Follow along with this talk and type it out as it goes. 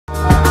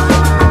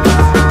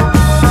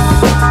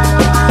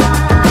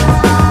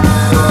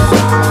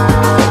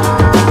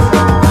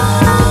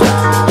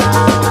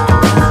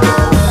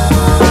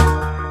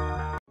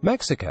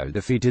Mexico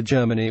defeated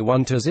Germany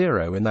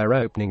 1-0 in their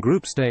opening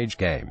group stage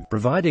game,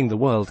 providing the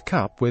World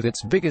Cup with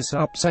its biggest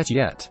upset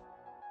yet.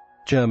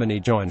 Germany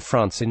joined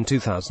France in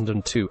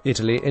 2002,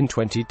 Italy in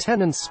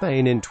 2010 and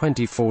Spain in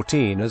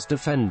 2014 as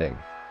defending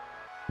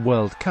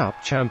World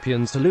Cup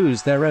champions to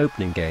lose their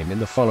opening game in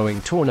the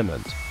following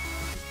tournament.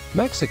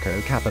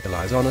 Mexico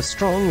capitalized on a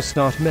strong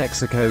start.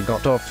 Mexico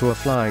got off to a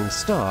flying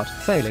start,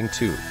 failing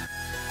to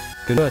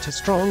convert a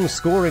strong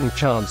scoring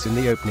chance in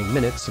the opening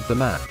minutes of the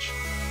match.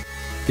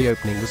 The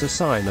opening was a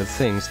sign of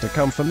things to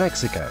come for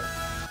Mexico.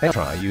 El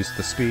Tri used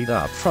the speed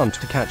up front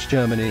to catch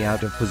Germany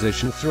out of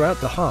position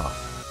throughout the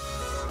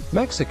half.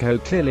 Mexico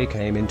clearly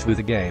came into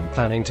the game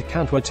planning to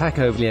counter-attack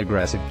overly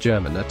aggressive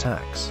German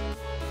attacks.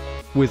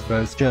 With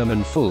both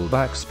German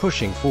fullbacks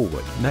pushing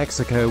forward,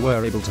 Mexico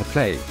were able to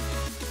play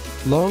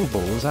long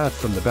balls out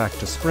from the back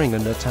to spring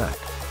and attack.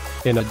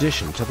 In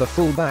addition to the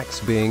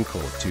fullbacks being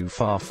caught too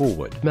far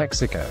forward,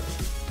 Mexico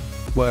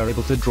were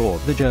able to draw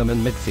the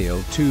German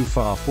midfield too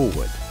far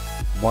forward.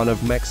 One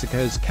of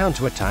Mexico's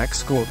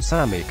counter-attacks caught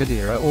Sami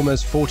Khedira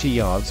almost 40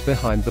 yards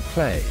behind the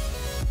play.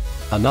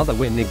 Another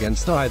win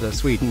against either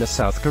Sweden or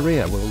South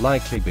Korea will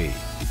likely be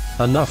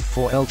enough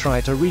for El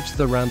Tri to reach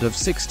the round of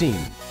 16.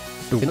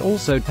 The win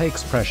also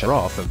takes pressure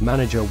off of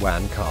manager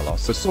Juan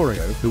Carlos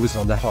Osorio, who was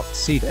on the hot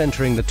seat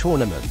entering the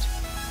tournament.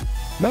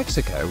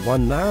 Mexico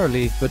won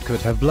narrowly, but could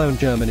have blown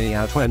Germany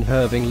out when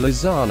Hirving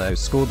Lozano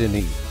scored in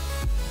the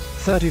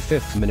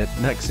 35th minute.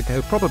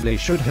 Mexico probably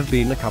should have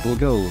been a couple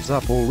goals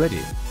up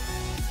already.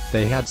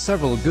 They had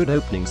several good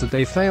openings that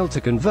they failed to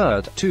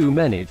convert, too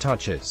many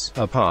touches,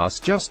 a pass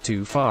just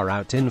too far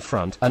out in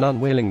front, an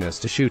unwillingness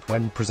to shoot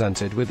when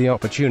presented with the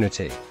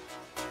opportunity,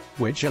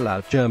 which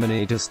allowed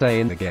Germany to stay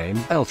in the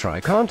game. El Tri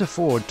can't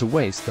afford to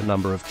waste the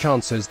number of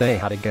chances they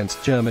had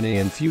against Germany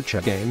in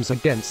future games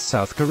against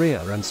South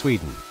Korea and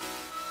Sweden.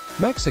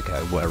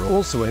 Mexico were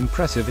also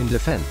impressive in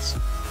defense.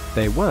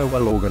 They were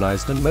well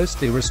organized and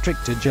mostly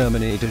restricted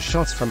Germany to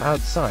shots from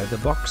outside the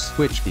box,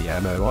 which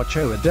Guillermo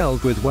Ochoa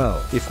dealt with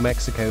well. If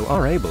Mexico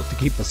are able to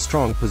keep the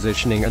strong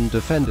positioning and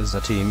defend as a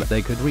team,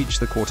 they could reach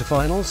the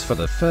quarterfinals for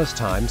the first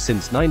time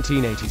since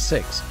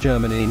 1986.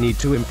 Germany need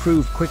to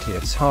improve quickly.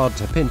 It's hard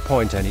to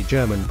pinpoint any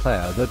German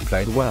player that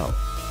played well.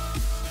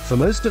 For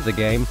most of the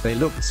game, they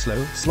looked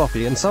slow,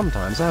 sloppy and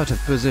sometimes out of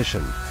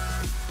position.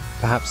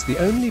 Perhaps the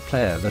only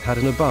player that had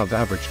an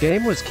above-average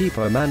game was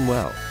keeper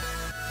Manuel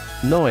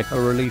Neuer, a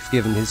relief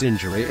given his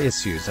injury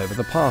issues over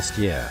the past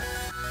year.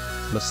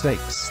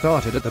 Mistakes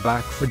started at the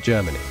back for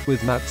Germany,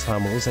 with Mats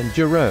Hummels and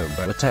Jerome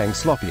Boateng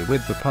sloppy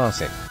with the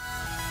passing.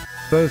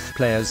 Both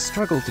players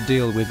struggled to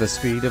deal with the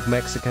speed of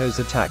Mexico's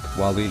attack,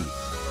 while the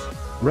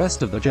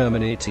rest of the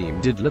Germany team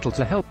did little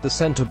to help the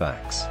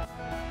centre-backs.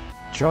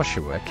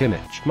 Joshua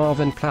Kimmich,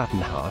 Marvin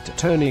Plattenhardt,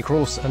 Toni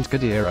Kroos and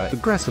Khedira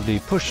aggressively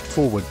pushed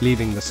forward,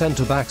 leaving the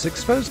centre-backs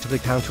exposed to the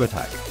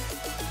counter-attack.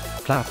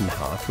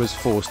 Plattenhardt was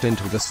forced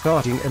into the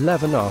starting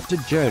 11 after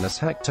Jonas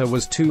Hector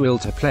was too ill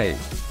to play.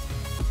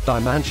 Die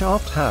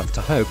Mannschaft have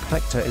to hope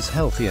Hector is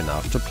healthy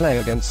enough to play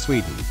against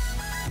Sweden.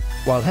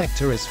 While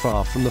Hector is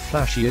far from the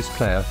flashiest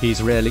player,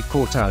 he's rarely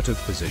caught out of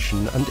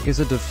position and is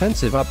a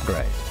defensive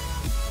upgrade.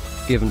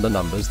 Given the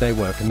numbers they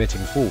were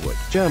committing forward,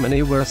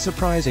 Germany were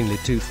surprisingly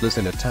toothless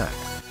in attack.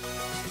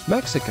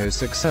 Mexico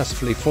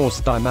successfully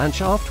forced Die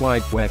Mannschaft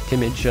wide, where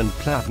Kimmich and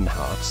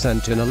Plattenhardt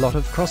sent in a lot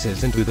of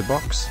crosses into the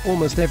box,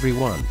 almost every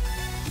one.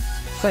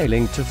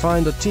 Failing to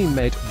find a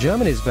teammate,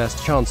 Germany's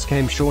best chance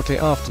came shortly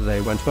after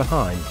they went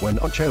behind, when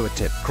Ochoa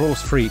tipped Kroos'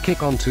 free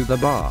kick onto the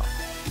bar.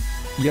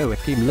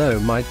 Joachim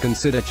Löw might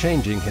consider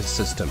changing his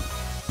system.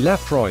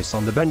 Left Royce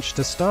on the bench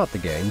to start the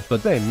game,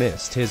 but they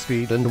missed his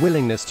speed and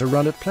willingness to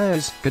run at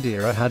players.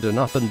 Khedira had an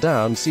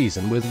up-and-down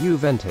season with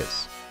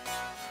Juventus.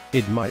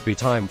 It might be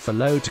time for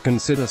Löw to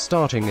consider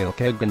starting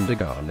Ilkay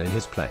Gundogan in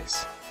his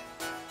place.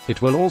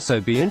 It will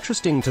also be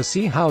interesting to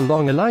see how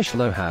long Elisha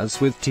Löw has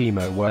with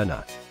Timo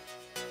Werner.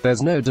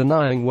 There's no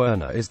denying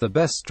Werner is the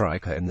best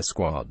striker in the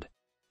squad.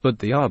 But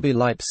the RB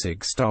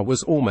Leipzig star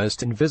was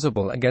almost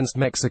invisible against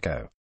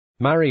Mexico.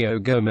 Mario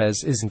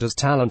Gomez isn't as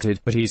talented,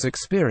 but he's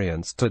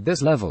experienced at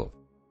this level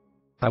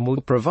and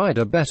will provide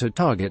a better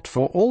target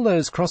for all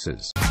those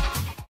crosses.